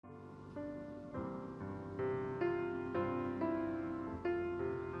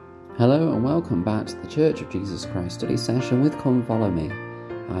Hello and welcome back to the Church of Jesus Christ study session with Come Follow Me.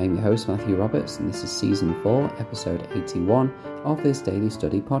 I'm your host Matthew Roberts and this is Season 4, Episode 81 of this daily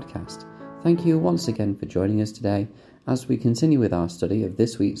study podcast. Thank you once again for joining us today as we continue with our study of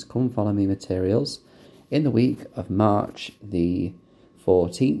this week's Come Follow Me materials in the week of March the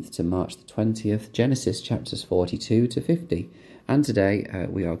 14th to March the 20th, Genesis chapters 42 to 50. And today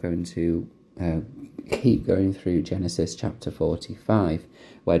we are going to keep going through Genesis chapter 45,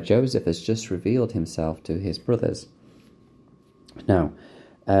 where Joseph has just revealed himself to his brothers. Now,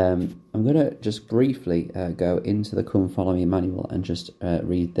 I'm going to just briefly go into the Come Follow Me manual and just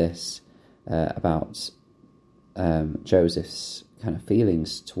read this about Joseph's kind of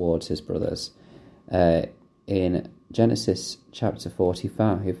feelings towards his brothers. In Genesis chapter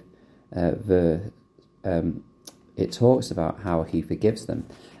 45, it talks about how he forgives them.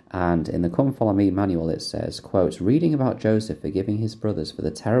 And in the Come Follow Me manual it says, quote, "Reading about Joseph forgiving his brothers for the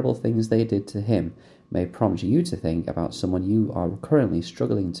terrible things they did to him may prompt you to think about someone you are currently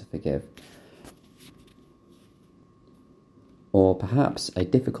struggling to forgive. Or perhaps a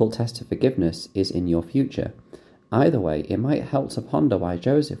difficult test of forgiveness is in your future. Either way, it might help to ponder why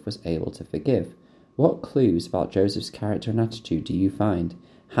Joseph was able to forgive. What clues about Joseph's character and attitude do you find?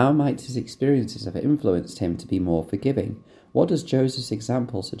 How might his experiences have influenced him to be more forgiving? What does Joseph's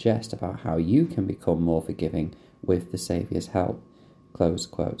example suggest about how you can become more forgiving with the Saviour's help?" Close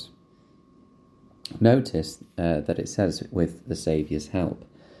quote. Notice that it says with the Saviour's help.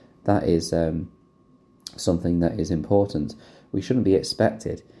 That is something that is important. We shouldn't be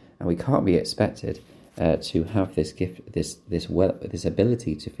expected, and we can't be expected to have this gift, this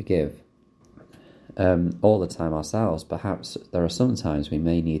ability to forgive all the time ourselves. Perhaps there are some times we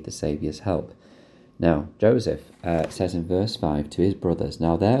may need the Saviour's help. Now, Joseph says in verse 5 to his brothers,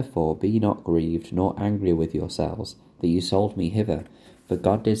 "Now therefore be not grieved nor angry with yourselves, that you sold me hither. For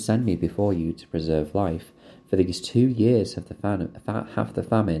God did send me before you to preserve life. For these 2 years hath the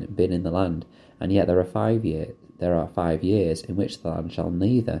famine been in the land, and yet there are 5 years in which the land shall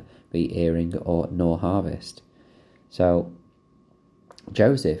neither be earing nor harvest." So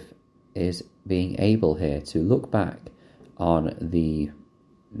Joseph is being able here to look back on the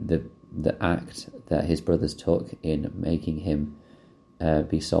act that his brothers took in making him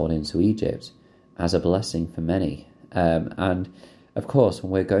be sold into Egypt as a blessing for many. And of course,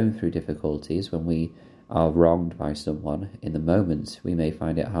 when we're going through difficulties, when we are wronged by someone, in the moment we may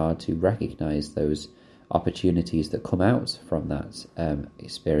find it hard to recognize those opportunities that come out from that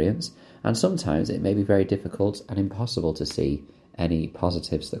experience. And sometimes it may be very difficult and impossible to see any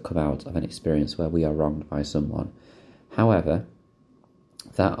positives that come out of an experience where we are wronged by someone. However,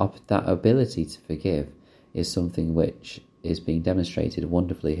 that ability to forgive is something which is being demonstrated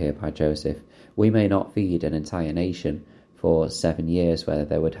wonderfully here by Joseph. We may not feed an entire nation for 7 years where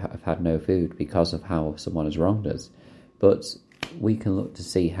they would have had no food because of how someone has wronged us, but we can look to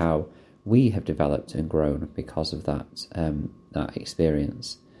see how we have developed and grown because of that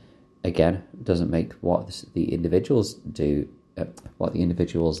experience. Again, doesn't make what the individuals did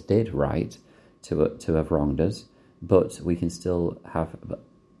right to have wronged us, but we can still have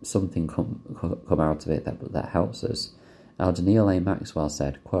something come out of it that helps us. Elder Neil A. Maxwell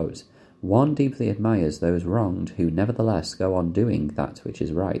said, quote, "One deeply admires those wronged who nevertheless go on doing that which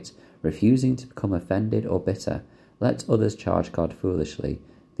is right, refusing to become offended or bitter. Let others charge God foolishly.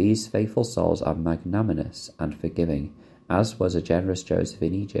 These faithful souls are magnanimous and forgiving, as was a generous Joseph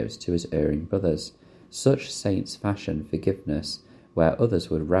in Egypt to his erring brothers. Such saints fashion forgiveness where others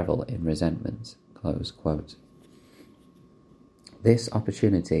would revel in resentment." Close quote. This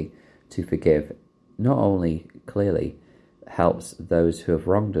opportunity to forgive not only clearly helps those who have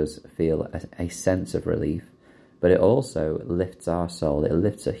wronged us feel a sense of relief, but it also lifts our soul. It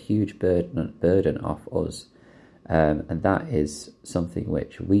lifts a huge burden off us. And that is something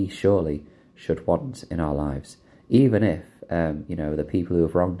which we surely should want in our lives. Even if, the people who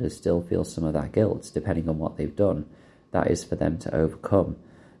have wronged us still feel some of that guilt, depending on what they've done, that is for them to overcome.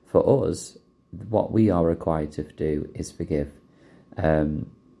 For us, what we are required to do is forgive.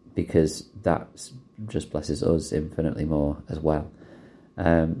 Because that just blesses us infinitely more as well.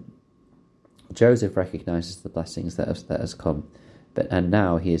 Joseph recognizes the blessings that has come, and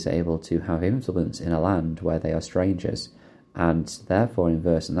now he is able to have influence in a land where they are strangers, and therefore in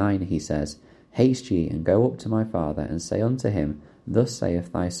verse 9 he says, "Haste ye, and go up to my father, and say unto him, Thus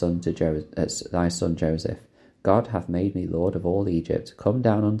saith thy son Joseph, God hath made me Lord of all Egypt. Come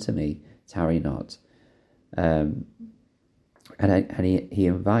down unto me, tarry not." And he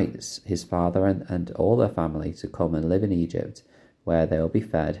invites his father and all their family to come and live in Egypt, where they will be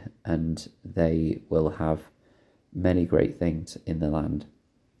fed and they will have many great things in the land.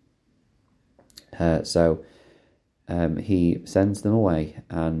 So he sends them away,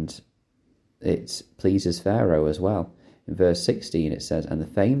 and it pleases Pharaoh as well. In verse 16 it says, "And the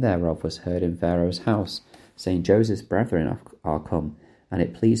fame thereof was heard in Pharaoh's house, saying, Joseph's brethren are come, and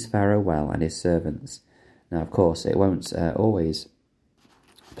it pleased Pharaoh well and his servants." Now, of course, it won't always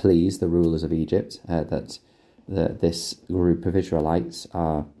please the rulers of Egypt that this group of Israelites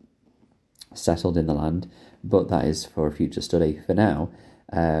are settled in the land, but that is for a future study. For now,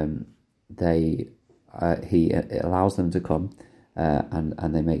 he allows them to come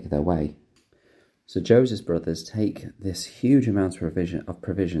and they make their way. So Joseph's brothers take this huge amount of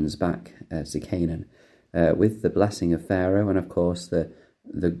provisions back to Canaan with the blessing of Pharaoh, and of course the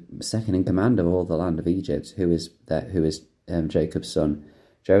second in command of all the land of Egypt, who is Jacob's son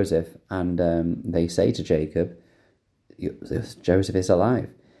Joseph. And they say to Jacob, Joseph is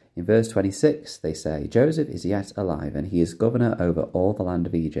alive. In verse 26 they say, "Joseph is yet alive, and he is governor over all the land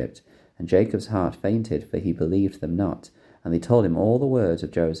of Egypt." And Jacob's heart fainted, for he believed them not. And they told him all the words of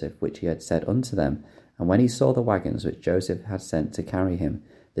Joseph, which he had said unto them. And when he saw the wagons which Joseph had sent to carry him,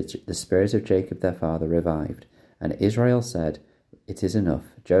 the spirit of Jacob their father revived. And Israel said, "It is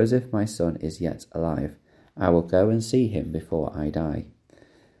enough. Joseph my son is yet alive. I will go and see him before I die."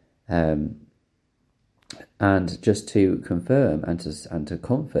 And just to confirm and to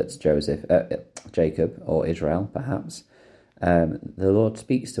comfort Jacob, or Israel perhaps, the Lord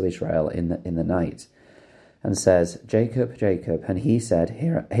speaks to Israel in the night and says, "Jacob, Jacob," and he said,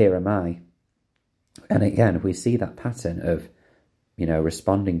 "Here am I." And again, we see that pattern of,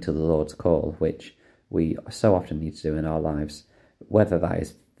 responding to the Lord's call, which we so often need to do in our lives, whether that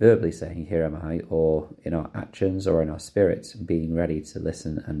is verbally saying, "Here am I," or in our actions or in our spirits, being ready to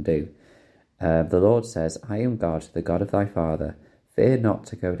listen and do. The Lord says, "I am God, the God of thy father. Fear not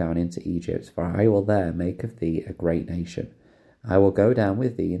to go down into Egypt, for I will there make of thee a great nation. I will go down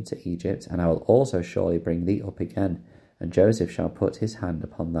with thee into Egypt, and I will also surely bring thee up again, and Joseph shall put his hand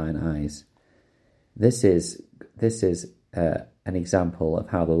upon thine eyes." This is an example of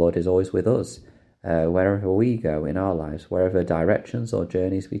how the Lord is always with us, wherever we go in our lives, wherever directions or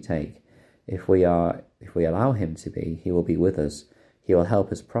journeys we take. If we allow him to be, he will be with us. He will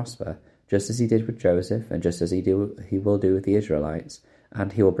help us prosper, just as he did with Joseph, and just as he will do with the Israelites,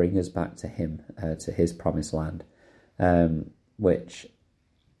 and he will bring us back to him, to his promised land, which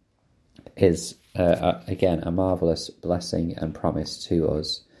is, again, a marvellous blessing and promise to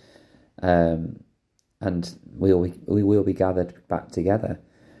us. And we will be gathered back together.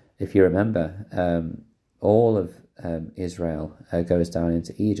 If you remember, all of Israel goes down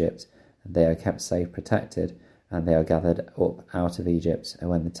into Egypt, and they are kept safe, protected, and they are gathered up out of Egypt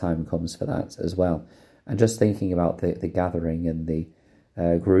when the time comes for that as well. And just thinking about the gathering and the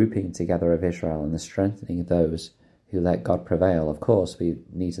grouping together of Israel and the strengthening of those who let God prevail, of course, we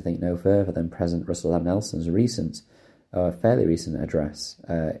need to think no further than President Russell M. Nelson's fairly recent address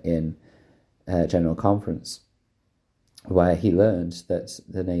in General Conference, where he learned that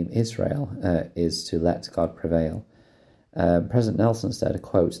the name Israel is to let God prevail. President Nelson said,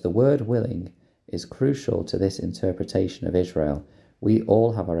 quote, "The word willing is crucial to this interpretation of Israel. We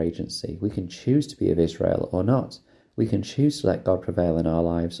all have our agency. We can choose to be of Israel or not. We can choose to let God prevail in our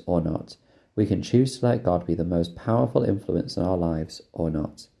lives or not. We can choose to let God be the most powerful influence in our lives or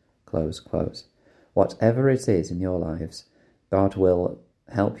not." Close quote. Whatever it is in your lives, God will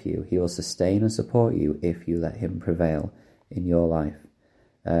help you. He will sustain and support you if you let him prevail in your life.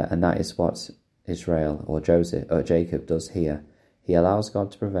 And that is what Israel or Jacob does here. He allows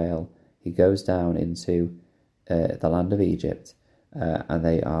God to prevail. He goes down into the land of Egypt, and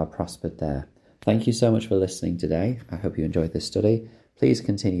they are prospered there. Thank you so much for listening today. I hope you enjoyed this study. Please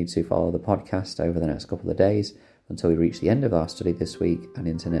continue to follow the podcast over the next couple of days until we reach the end of our study this week, and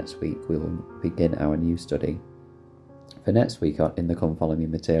into next week we will begin our new study for next week in the Come Follow Me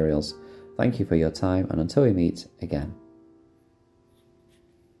materials. Thank you for your time, and until we meet again.